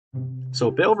So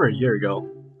a bit over a year ago,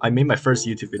 I made my first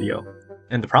YouTube video.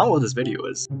 And the problem with this video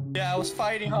is... Yeah, I was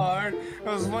fighting hard.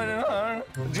 I was fighting hard.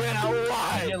 Jenna,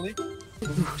 why?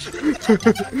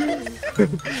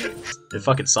 It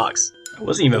fucking sucks. I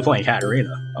wasn't even playing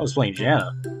Katarina. I was playing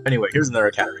Jana. Anyway, here's another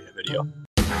Katarina video.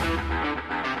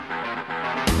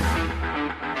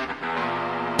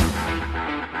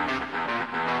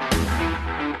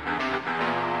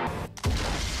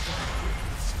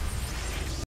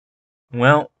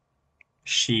 Well,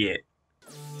 shit.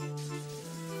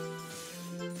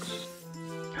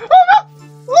 Oh no!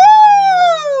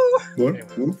 Woo! What? Anyway.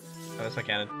 What? Oh, that's my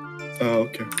cannon. Oh,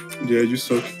 okay. Yeah, you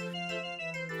suck.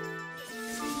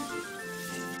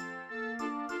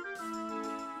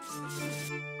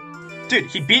 Dude,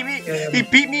 he beat me. He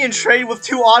beat me in trade with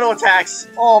 2 auto attacks.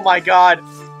 Oh my god.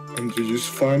 And you just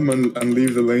farm and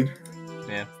leave the lane.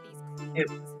 Yeah. Yep.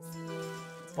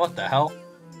 What the hell?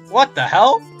 What the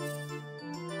hell?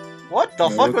 What the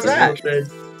fuck was that?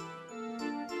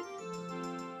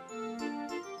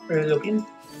 Are you looking?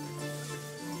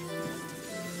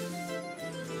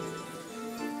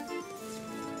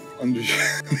 And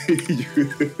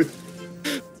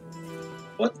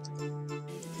What?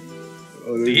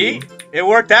 Oh, there See? you go. It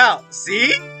worked out.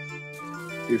 See?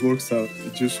 It works out.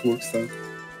 It just works out.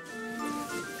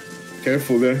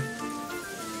 Careful there.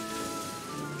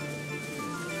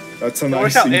 That's a It nice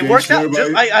works out. It works out.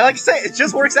 engagement Just, I like to say, it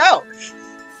just works out.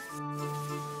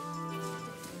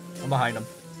 I'm behind him.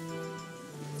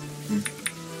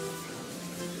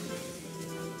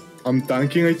 I'm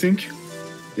tanking, I think.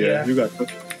 Yeah, Yeah. you got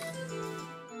that.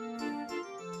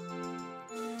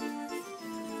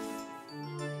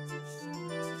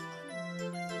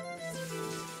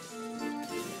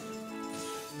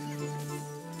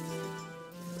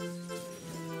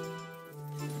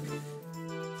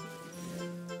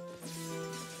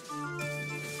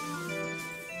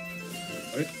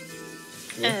 Right?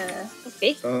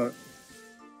 Okay.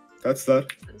 That's that.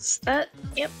 Is that?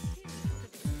 Yep.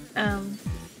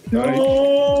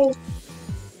 No!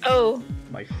 Oh.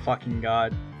 My fucking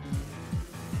god.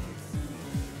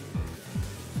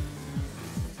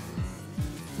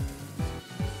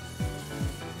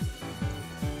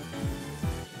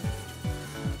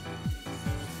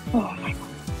 Oh my god.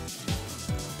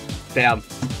 Damn.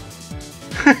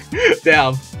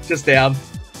 Damn. Just damn.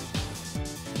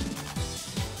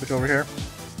 Switch over here.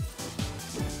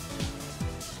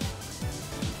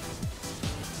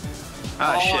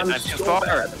 Ah, shit, I'm too so far.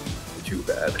 bad. Too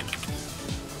bad.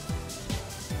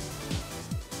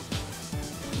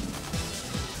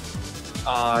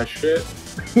 Ah, shit.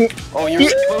 Oh, you're.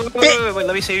 Wait,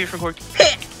 let me save you from Cork.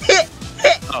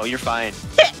 Oh, you're fine.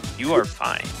 You are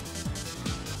fine.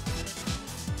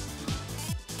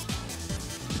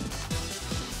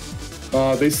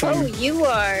 They Oh, sang. you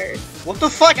are. What the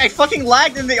fuck? I fucking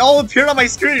lagged and they all appeared on my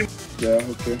screen. Yeah,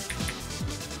 okay.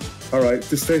 Alright,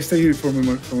 just stay here for a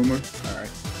moment. Alright.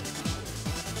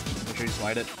 Make sure you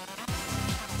slide it.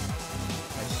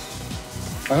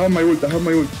 Nice. I have my ult.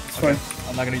 It's Okay. fine.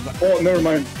 I'm not gonna use my. Oh, never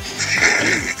mind.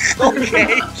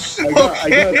 Okay. I got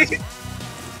Okay. it.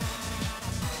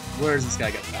 Where is this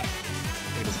guy getting back?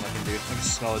 Look at this fucking dude. I can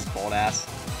smell his bald ass.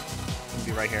 He'll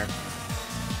be right here.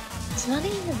 He's not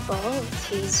even bald.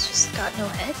 He's just got no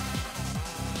head.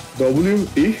 W,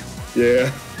 E?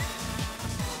 Yeah.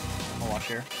 I'll watch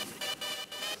here.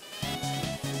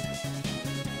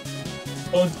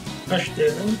 Oh, gosh,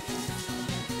 damn.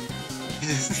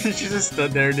 She just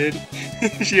stood there, dude.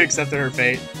 She accepted her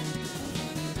fate.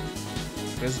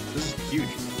 This is huge.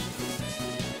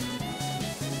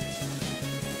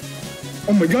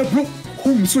 Oh my god, bro!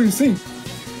 Oh, I'm so insane!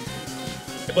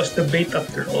 It was the bait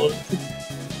after all.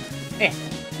 Hey,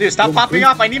 dude, stop Oh, popping please.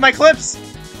 off! I need my clips!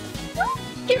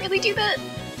 Can't really do that.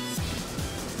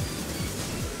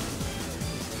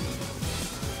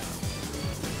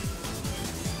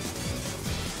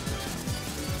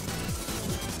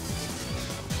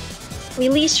 We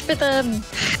leash for them.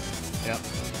 Yep.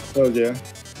 Oh yeah.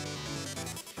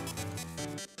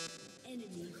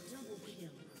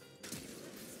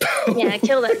 Yeah,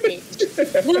 kill that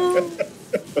bitch. Woo!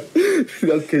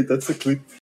 Okay, that's a clip.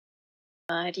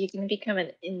 God, you can become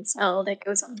an incel that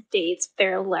goes on dates with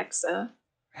their Alexa.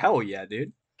 Hell yeah,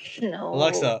 dude. No.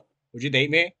 Alexa, would you date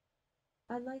me?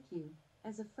 I like you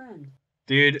as a friend.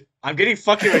 Dude, I'm getting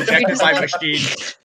fucking rejected by machine.